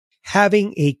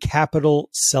having a capital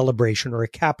celebration or a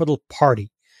capital party.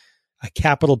 A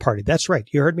capital party. That's right.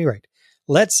 You heard me right.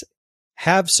 Let's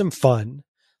have some fun.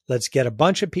 Let's get a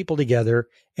bunch of people together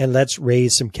and let's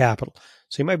raise some capital.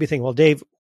 So you might be thinking, well, Dave,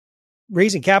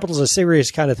 raising capital is a serious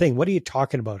kind of thing. What are you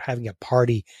talking about? Having a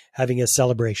party, having a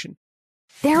celebration?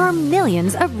 There are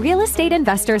millions of real estate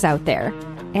investors out there,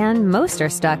 and most are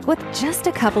stuck with just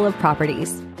a couple of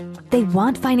properties. They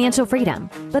want financial freedom,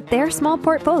 but their small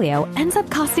portfolio ends up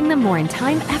costing them more in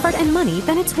time, effort, and money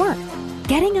than it's worth.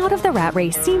 Getting out of the rat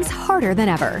race seems harder than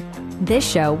ever. This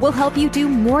show will help you do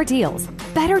more deals,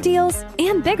 better deals,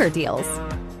 and bigger deals.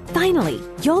 Finally,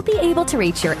 you'll be able to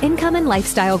reach your income and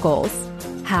lifestyle goals.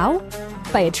 How?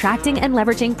 By attracting and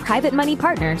leveraging private money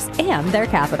partners and their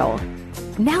capital.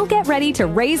 Now get ready to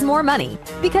raise more money,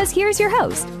 because here's your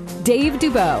host, Dave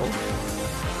Dubeau.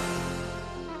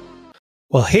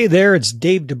 Well, hey there, it's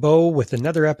Dave Dubeau with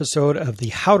another episode of the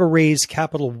How to Raise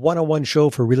Capital 101 show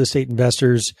for real estate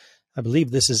investors. I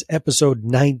believe this is episode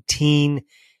 19.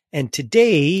 And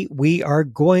today we are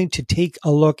going to take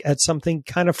a look at something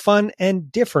kind of fun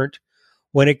and different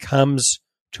when it comes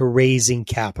to raising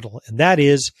capital. And that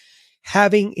is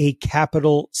having a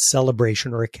capital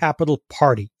celebration or a capital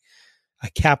party. A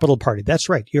capital party. That's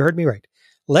right. You heard me right.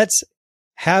 Let's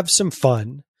have some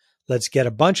fun. Let's get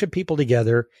a bunch of people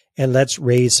together and let's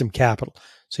raise some capital.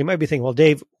 So you might be thinking, well,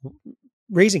 Dave,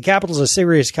 raising capital is a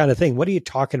serious kind of thing. What are you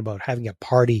talking about? Having a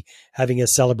party, having a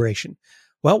celebration?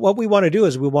 Well, what we want to do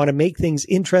is we want to make things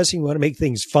interesting. We want to make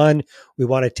things fun. We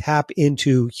want to tap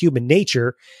into human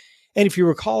nature. And if you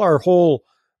recall our whole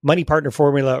Money Partner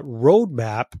Formula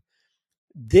roadmap,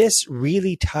 this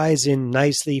really ties in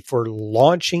nicely for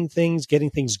launching things, getting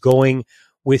things going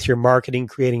with your marketing,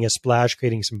 creating a splash,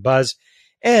 creating some buzz.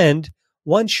 And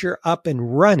once you're up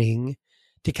and running,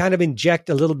 to kind of inject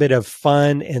a little bit of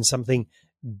fun and something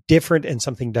different and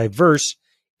something diverse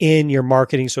in your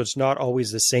marketing, so it's not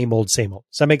always the same old, same old.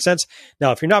 Does that make sense?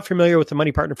 Now, if you're not familiar with the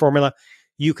Money Partner Formula,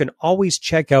 you can always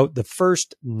check out the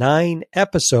first 9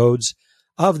 episodes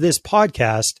of this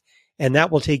podcast, and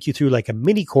that will take you through like a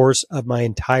mini course of my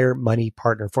entire Money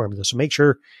Partner Formula. So make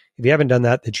sure, if you haven't done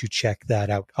that, that you check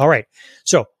that out. All right.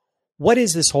 So what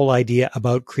is this whole idea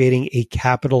about creating a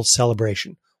capital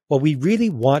celebration? Well, we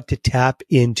really want to tap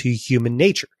into human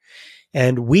nature.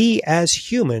 And we as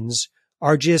humans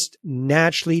are just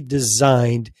naturally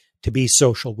designed to be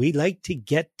social. We like to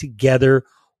get together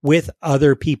with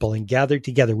other people and gather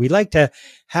together. We like to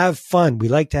have fun. We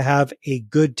like to have a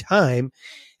good time.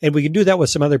 And we can do that with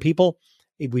some other people.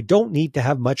 We don't need to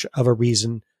have much of a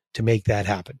reason to make that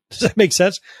happen. Does that make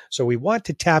sense? So we want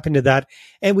to tap into that.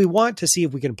 And we want to see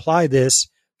if we can apply this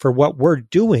for what we're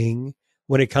doing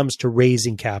when it comes to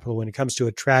raising capital, when it comes to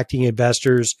attracting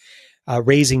investors,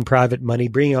 raising private money,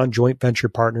 bringing on joint venture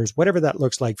partners, whatever that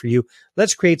looks like for you.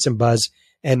 Let's create some buzz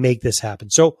and make this happen.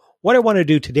 So what I want to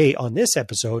do today on this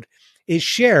episode is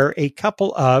share a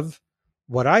couple of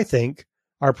what I think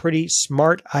are pretty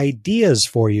smart ideas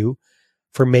for you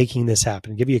for making this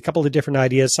happen. Give you a couple of different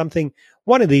ideas.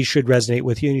 One of these should resonate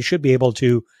with you and you should be able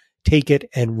to take it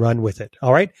and run with it.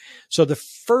 All right. So the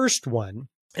first one,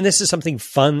 and this is something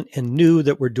fun and new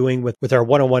that we're doing with our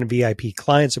 101 VIP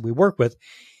clients that we work with,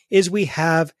 is we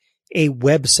have a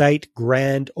website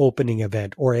grand opening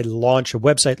event or a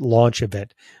website launch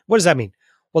event. What does that mean?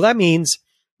 Well, that means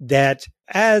that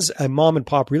as a mom and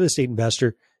pop real estate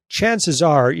investor, chances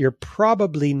are you're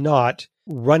probably not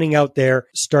running out there,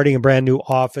 starting a brand new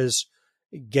office,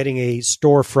 getting a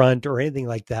storefront or anything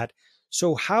like that.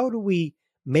 So how do we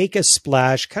make a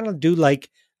splash, kind of do like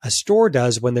a store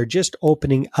does when they're just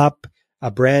opening up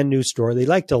a brand new store? They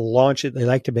like to launch it. They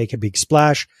like to make a big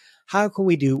splash. How can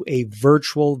we do a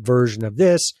virtual version of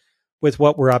this with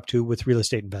what we're up to with real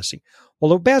estate investing?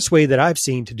 Well, the best way that I've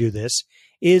seen to do this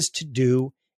is to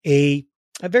do a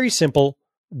very simple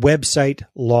website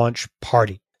launch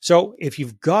party. So if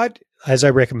you've got, as I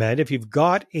recommend, if you've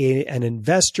got an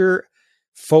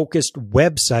investor-focused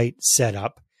website set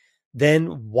up,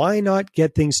 then why not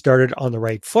get things started on the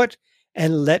right foot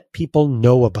and let people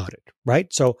know about it,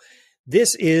 right? So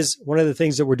this is one of the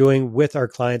things that we're doing with our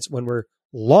clients when we're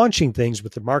launching things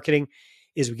with the marketing,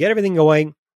 is we get everything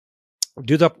going,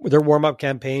 do their warm-up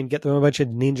campaign, get them a bunch of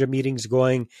ninja meetings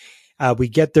going. We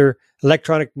get their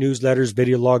electronic newsletters,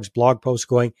 video logs, blog posts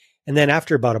going. And then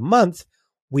after about a month,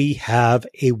 we have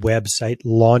a website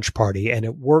launch party, and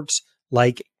it works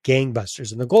like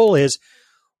gangbusters. And the goal is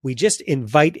we just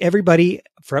invite everybody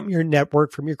from your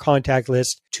network, from your contact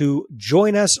list, to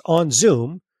join us on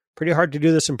Zoom. Pretty hard to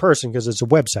do this in person because it's a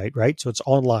website, right? So it's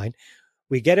online.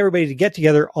 We get everybody to get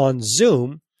together on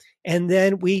Zoom, and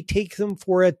then we take them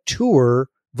for a tour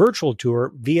virtual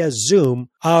tour via Zoom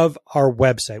of our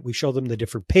website. We show them the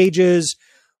different pages.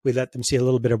 We let them see a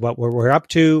little bit of what we're up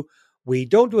to. We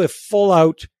don't do a full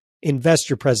out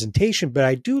investor presentation, but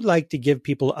I do like to give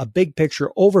people a big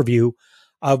picture overview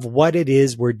of what it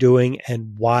is we're doing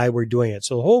and why we're doing it.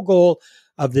 So the whole goal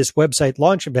of this website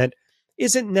launch event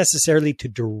isn't necessarily to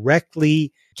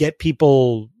directly get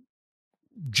people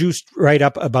juiced right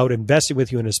up about investing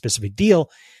with you in a specific deal,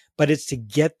 but it's to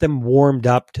get them warmed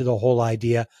up to the whole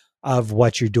idea of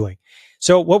what you're doing.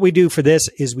 So what we do for this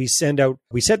is we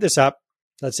set this up,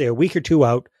 let's say a week or two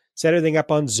out, set everything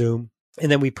up on Zoom,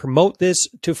 and then we promote this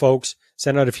to folks,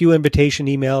 send out a few invitation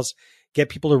emails, get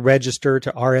people to register,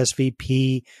 to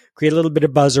RSVP, create a little bit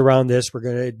of buzz around this. We're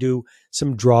going to do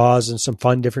some draws and some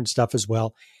fun different stuff as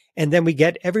well. And then we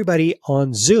get everybody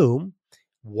on Zoom,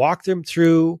 walk them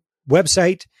through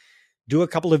website, do a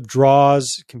couple of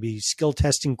draws. It can be skill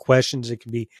testing questions. It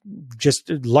can be just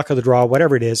luck of the draw,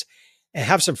 whatever it is, and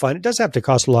have some fun. It does have to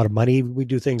cost a lot of money. We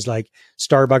do things like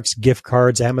Starbucks gift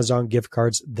cards, Amazon gift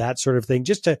cards, that sort of thing,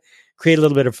 just to create a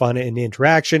little bit of fun and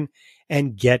interaction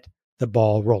and get the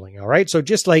ball rolling. All right. So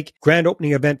just like grand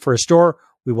opening event for a store,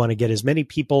 we want to get as many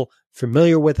people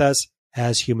familiar with us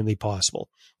as humanly possible.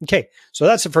 Okay. So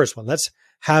that's the first one. Let's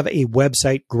have a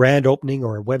website grand opening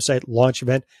or a website launch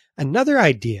event. Another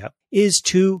idea is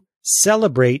to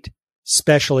celebrate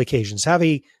special occasions, have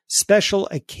a special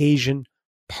occasion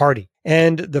party.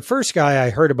 And the first guy I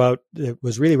heard about that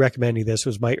was really recommending this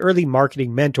was my early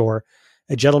marketing mentor,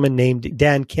 a gentleman named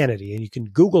Dan Kennedy. And you can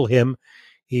Google him.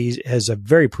 He is a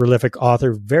very prolific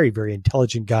author, very, very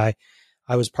intelligent guy.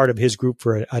 I was part of his group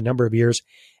for a number of years.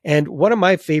 And one of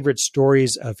my favorite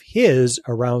stories of his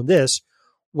around this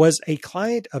was a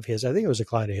client of his, I think it was a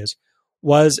client of his,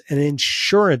 was an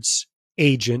insurance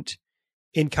agent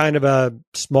in kind of a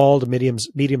small to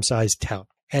medium-sized town.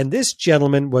 And this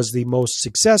gentleman was the most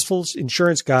successful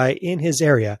insurance guy in his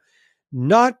area,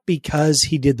 not because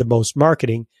he did the most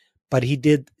marketing, but he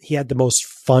had the most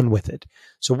fun with it.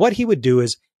 So what he would do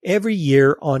is every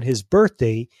year on his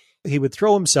birthday, he would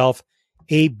throw himself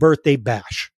a birthday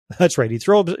bash. That's right. He'd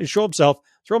throw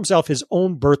himself his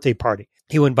own birthday party.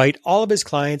 He would invite all of his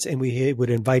clients, and he would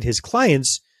invite his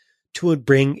clients to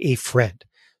bring a friend.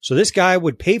 So this guy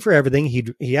would pay for everything.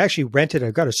 He actually rented,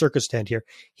 I've got a circus tent here.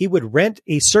 He would rent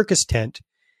a circus tent,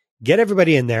 get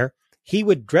everybody in there. He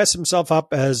would dress himself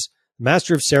up as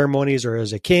master of ceremonies or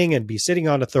as a king and be sitting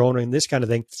on a throne and this kind of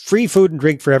thing. Free food and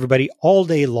drink for everybody all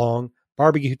day long,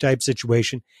 barbecue type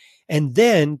situation. And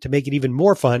then to make it even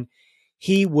more fun,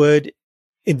 he would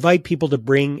invite people to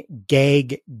bring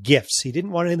gag gifts. He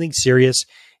didn't want anything serious.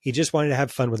 He just wanted to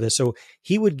have fun with this. So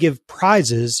he would give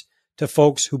prizes to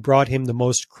folks who brought him the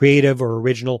most creative or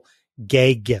original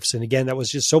gag gifts. And again, that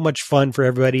was just so much fun for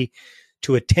everybody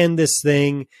to attend this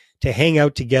thing, to hang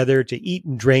out together, to eat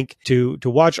and drink, to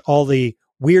watch all the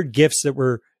weird gifts that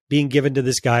were being given to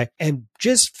this guy. And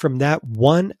just from that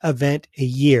one event a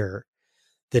year,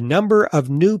 the number of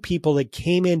new people that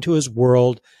came into his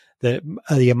world,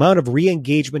 the amount of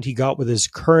re-engagement he got with his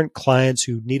current clients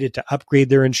who needed to upgrade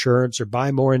their insurance or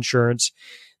buy more insurance,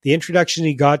 the introduction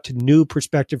he got to new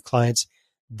prospective clients,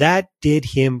 that did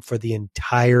him for the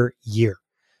entire year.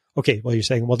 Okay, well, you're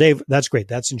saying, well, Dave, that's great.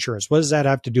 That's insurance. What does that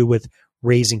have to do with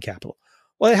raising capital?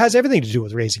 Well, it has everything to do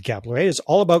with raising capital, right? It's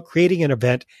all about creating an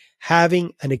event,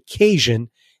 having an occasion,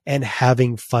 and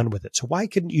having fun with it. So why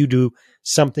couldn't you do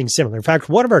something similar? In fact,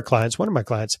 one of my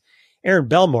clients, Aaron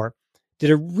Belmore,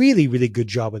 did a really, really good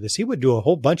job with this. He would do a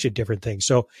whole bunch of different things.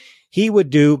 So he would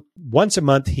do once a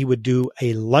month, he would do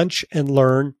a lunch and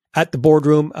learn at the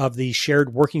boardroom of the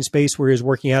shared working space where he was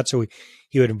working at. So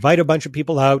he would invite a bunch of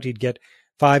people out. He'd get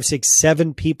 5, 6,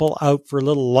 7 people out for a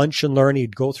little lunch and learn.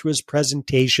 He'd go through his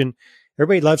presentation.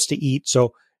 Everybody loves to eat.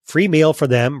 So free meal for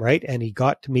them, right? And he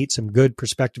got to meet some good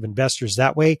prospective investors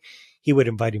that way. He would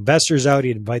invite investors out.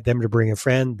 He'd invite them to bring a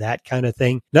friend, that kind of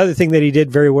thing. Another thing that he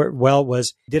did very well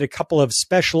was he did a couple of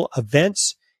special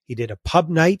events. He did a pub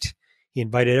night. He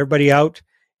invited everybody out,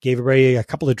 gave everybody a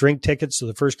couple of drink tickets. So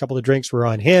the first couple of drinks were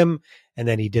on him. And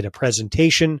then he did a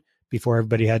presentation before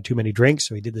everybody had too many drinks.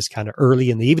 So he did this kind of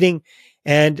early in the evening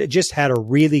and just had a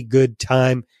really good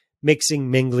time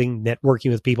mixing, mingling, networking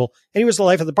with people. And he was the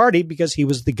life of the party because he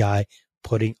was the guy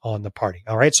putting on the party.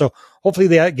 All right. So hopefully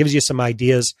that gives you some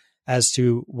ideas as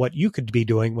to what you could be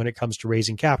doing when it comes to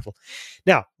raising capital.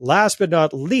 Now, last but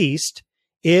not least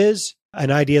is an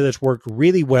idea that's worked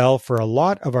really well for a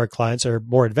lot of our clients, our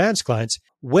more advanced clients.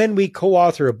 When we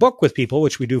co-author a book with people,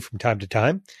 which we do from time to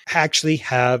time, actually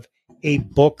have a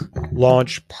book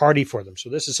launch party for them. So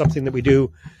this is something that we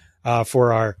do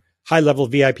for our high-level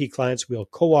VIP clients. We'll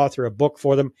co-author a book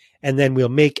for them, and then we'll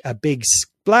make a big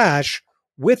splash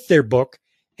with their book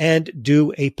and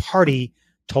do a party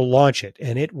to launch it.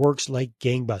 And it works like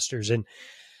gangbusters. And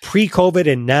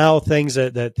pre-COVID and now things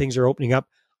that things are opening up,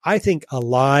 I think a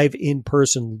live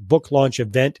in-person book launch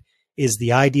event is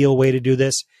the ideal way to do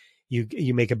this.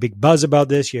 You make a big buzz about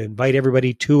this. You invite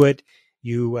everybody to it.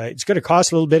 It's going to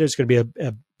cost a little bit. It's going to be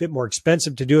a bit more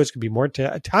expensive to do. It's going to be more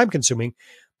time consuming,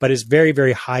 but it's very,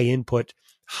 very high input,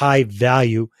 high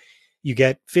value. You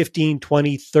get 15,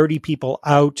 20, 30 people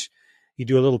out. You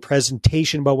do a little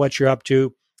presentation about what you're up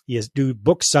to. You do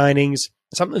book signings.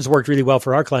 Something that's worked really well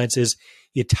for our clients is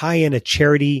you tie in a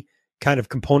charity kind of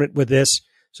component with this.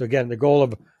 So again, the goal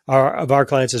of our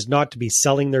clients is not to be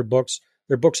selling their books.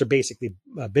 Their books are basically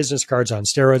business cards on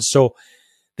steroids. So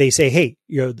they say, hey,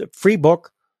 the free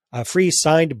book, a free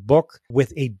signed book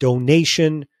with a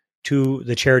donation to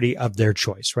the charity of their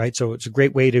choice, right? So it's a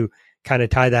great way to kind of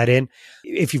tie that in.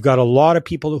 If you've got a lot of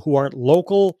people who aren't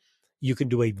local, you can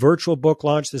do a virtual book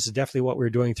launch. This is definitely what we're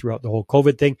doing throughout the whole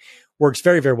COVID thing. Works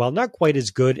very, very well. Not quite as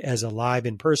good as a live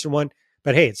in-person one,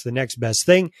 but hey, it's the next best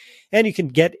thing. And you can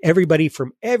get everybody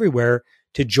from everywhere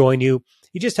to join you.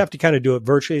 You just have to kind of do it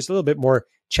virtually. It's a little bit more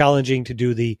challenging to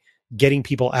do the getting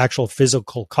people actual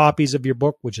physical copies of your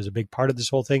book, which is a big part of this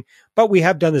whole thing. But we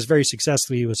have done this very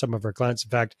successfully with some of our clients.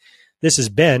 In fact, this has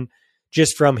been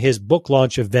just from his book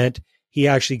launch event. He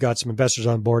actually got some investors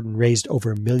on board and raised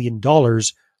over $1 million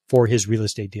for his real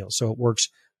estate deal. So it works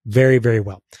very, very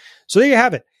well. So there you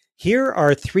have it. Here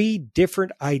are 3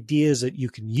 different ideas that you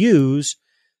can use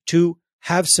to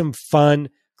have some fun,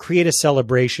 create a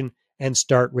celebration, and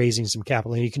start raising some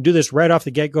capital. And you can do this right off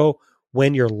the get-go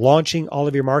when you're launching all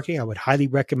of your marketing. I would highly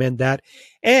recommend that.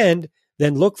 And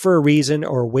then look for a reason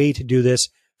or a way to do this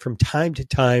from time to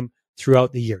time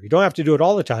throughout the year. You don't have to do it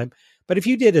all the time, but if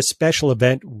you did a special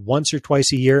event once or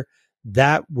twice a year,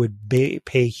 that would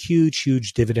pay huge,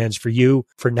 huge dividends for you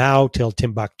for now till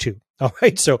Timbuktu. All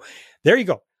right. So there you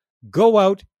go. Go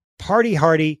out, party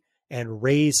hardy, and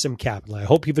raise some capital. I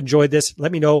hope you've enjoyed this.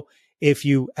 Let me know if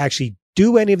you actually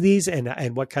do any of these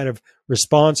and what kind of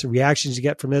response and reactions you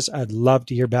get from this. I'd love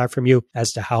to hear back from you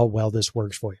as to how well this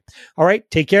works for you. All right.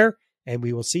 Take care, and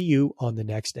we will see you on the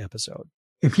next episode.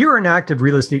 If you're an active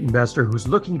real estate investor who's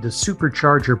looking to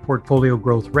supercharge your portfolio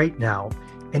growth right now,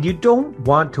 and you don't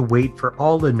want to wait for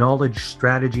all the knowledge,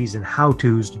 strategies, and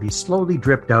how-tos to be slowly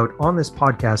dripped out on this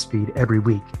podcast feed every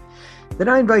week, then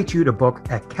I invite you to book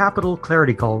a Capital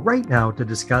Clarity Call right now to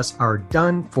discuss our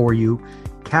done-for-you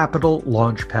Capital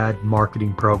Launchpad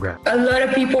marketing program. A lot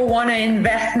of people want to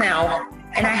invest now,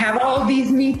 and I have all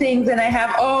these meetings and I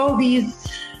have all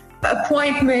these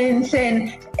appointments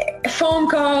and phone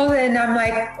calls, and I'm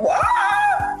like, wow.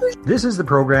 This is the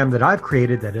program that I've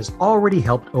created that has already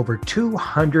helped over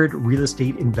 200 real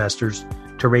estate investors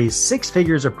to raise 6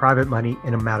 figures of private money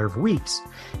in a matter of weeks,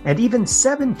 and even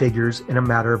 7 figures in a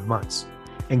matter of months,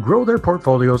 and grow their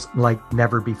portfolios like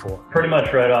never before. Pretty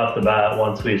much right off the bat,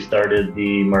 once we started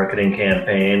the marketing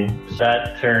campaign,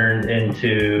 that turned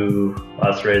into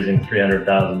us raising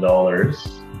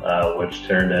 $300,000, which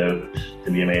turned out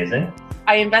to be amazing.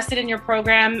 I invested in your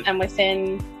program, and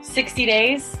within 60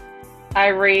 days, I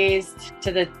raised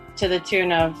to the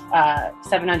tune of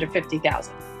 $750,000.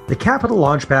 The Capital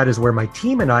Launchpad is where my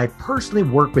team and I personally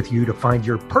work with you to find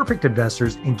your perfect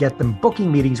investors and get them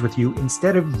booking meetings with you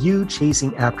instead of you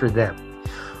chasing after them.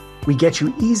 We get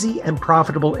you easy and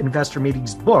profitable investor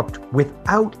meetings booked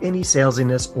without any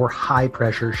salesiness or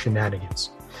high-pressure shenanigans.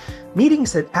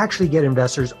 Meetings that actually get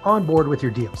investors on board with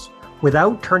your deals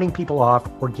without turning people off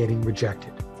or getting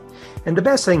rejected. And the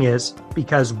best thing is,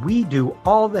 because we do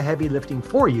all the heavy lifting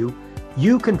for you,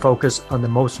 you can focus on the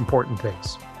most important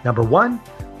things. Number 1,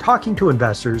 talking to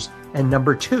investors, and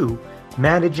number 2,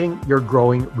 managing your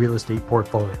growing real estate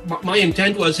portfolio. My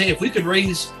intent was, hey, if we could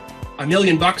raise $1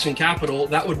 million in capital,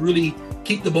 that would really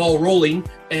keep the ball rolling.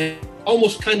 And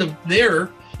almost kind of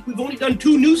there, we've only done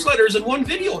 2 newsletters and 1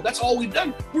 video. That's all we've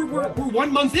done. We're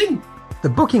 1 month in. The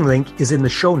booking link is in the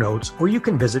show notes, or you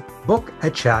can visit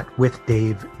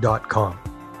bookachatwithdave.com.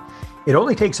 It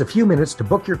only takes a few minutes to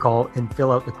book your call and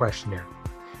fill out the questionnaire.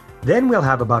 Then we'll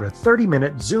have about a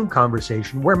 30-minute Zoom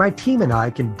conversation where my team and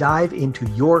I can dive into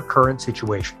your current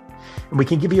situation. And we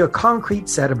can give you a concrete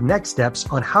set of next steps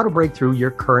on how to break through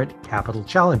your current capital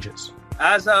challenges.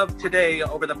 As of today,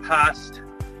 over the past,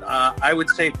 I would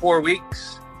say 4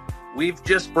 weeks, we've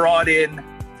just brought in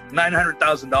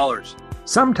 $900,000.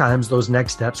 Sometimes those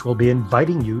next steps will be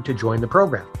inviting you to join the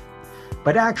program.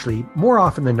 But actually, more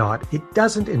often than not, it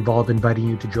doesn't involve inviting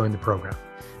you to join the program,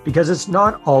 because it's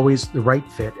not always the right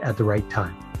fit at the right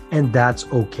time. And that's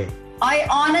okay. I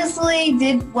honestly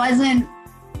wasn't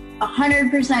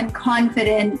 100%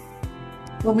 confident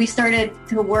when we started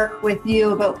to work with you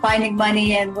about finding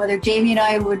money and whether Jamie and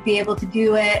I would be able to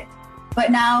do it. But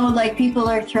now, like, people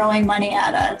are throwing money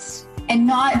at us, and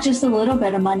not just a little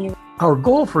bit of money. Our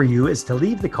goal for you is to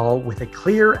leave the call with a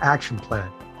clear action plan,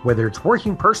 whether it's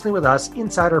working personally with us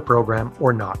inside our program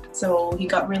or not. So he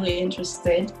got really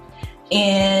interested,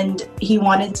 and he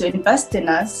wanted to invest in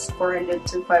us $400,000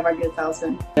 to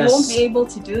 $500,000. Yes. We won't be able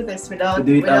to do this without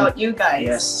you guys.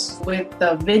 Yes. With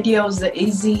the videos, the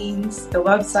e-zines, the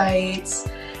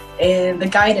websites, and the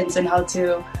guidance on how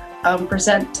to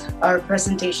present our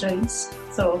presentations.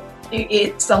 So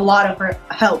it's a lot of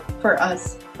help for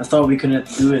us. I thought we couldn't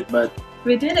do it, but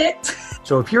we did it.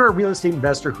 So if you're a real estate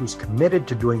investor who's committed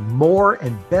to doing more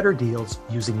and better deals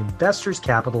using investors'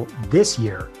 capital this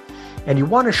year, and you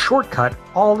want to shortcut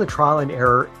all the trial and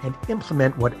error and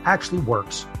implement what actually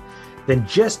works, then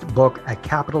just book a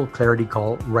Capital Clarity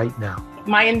call right now.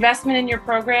 My investment in your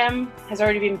program has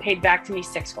already been paid back to me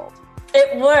sixfold.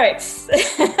 It works.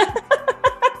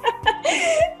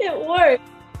 It works.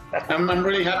 I'm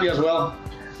really happy as well.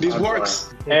 This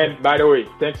works. And by the way,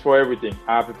 thanks for everything.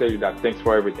 I have to tell you that. Thanks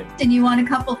for everything. And you want a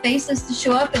couple faces to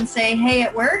show up and say, hey,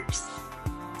 it works?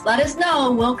 Let us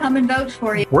know. We'll come and vouch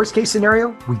for you. Worst case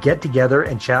scenario, we get together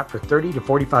and chat for 30 to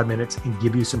 45 minutes and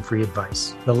give you some free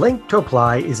advice. The link to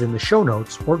apply is in the show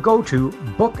notes, or go to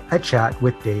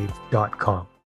bookachatwithdave.com.